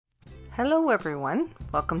Hello everyone,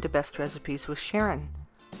 welcome to Best Recipes with Sharon.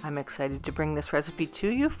 I'm excited to bring this recipe to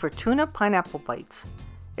you for tuna pineapple bites.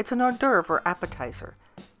 It's an hors d'oeuvre or appetizer,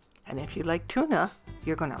 and if you like tuna,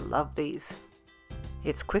 you're going to love these.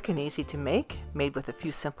 It's quick and easy to make, made with a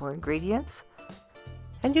few simple ingredients,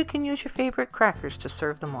 and you can use your favorite crackers to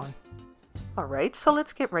serve them on. Alright, so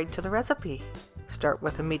let's get right to the recipe. Start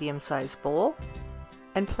with a medium-sized bowl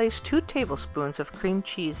and place 2 tablespoons of cream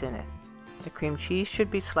cheese in it. The cream cheese should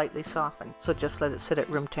be slightly softened, so just let it sit at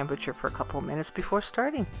room temperature for a couple of minutes before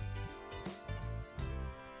starting.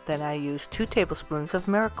 Then I use 2 tablespoons of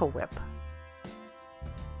Miracle Whip.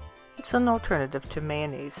 It's an alternative to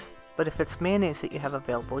mayonnaise, but if it's mayonnaise that you have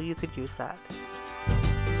available, you could use that.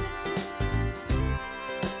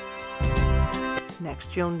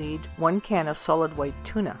 Next, you'll need 1 can of solid white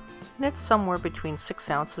tuna, and it's somewhere between 6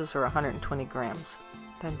 ounces or 120 grams.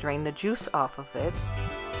 Then drain the juice off of it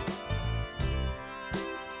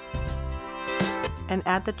and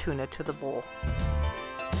add the tuna to the bowl.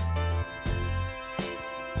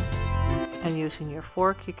 And using your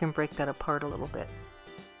fork, you can break that apart a little bit.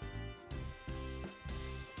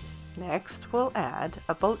 Next, we'll add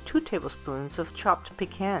about 2 tablespoons of chopped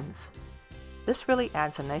pecans. This really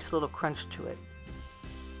adds a nice little crunch to it.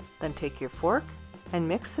 Then take your fork and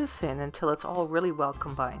mix this in until it's all really well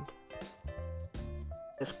combined.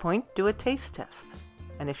 At this point, do a taste test.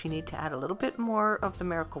 And if you need to add a little bit more of the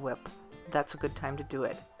Miracle Whip, that's a good time to do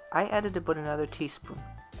it. I added about another teaspoon.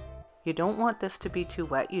 You don't want this to be too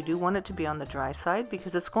wet. You do want it to be on the dry side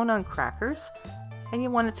because it's going on crackers, and you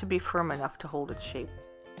want it to be firm enough to hold its shape.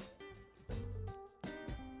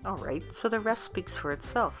 Alright, so the rest speaks for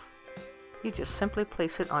itself. You just simply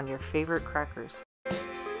place it on your favorite crackers.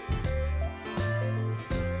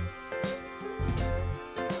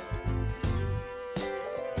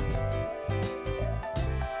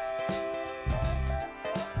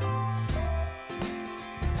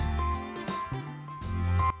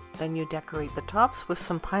 Then you decorate the tops with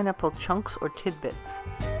some pineapple chunks or tidbits.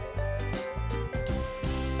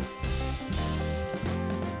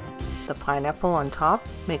 The pineapple on top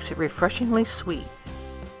makes it refreshingly sweet,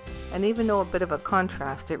 and even though a bit of a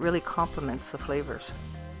contrast, it really complements the flavors.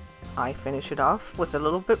 I finish it off with a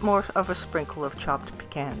little bit more of a sprinkle of chopped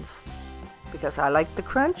pecans, because I like the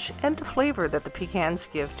crunch and the flavor that the pecans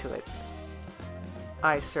give to it.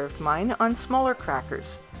 I served mine on smaller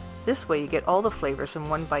crackers. This way you get all the flavors in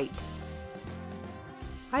one bite.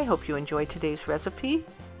 I hope you enjoyed today's recipe,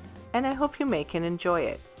 and I hope you make and enjoy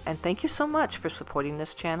it. And thank you so much for supporting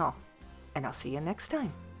this channel. And I'll see you next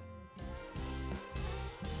time.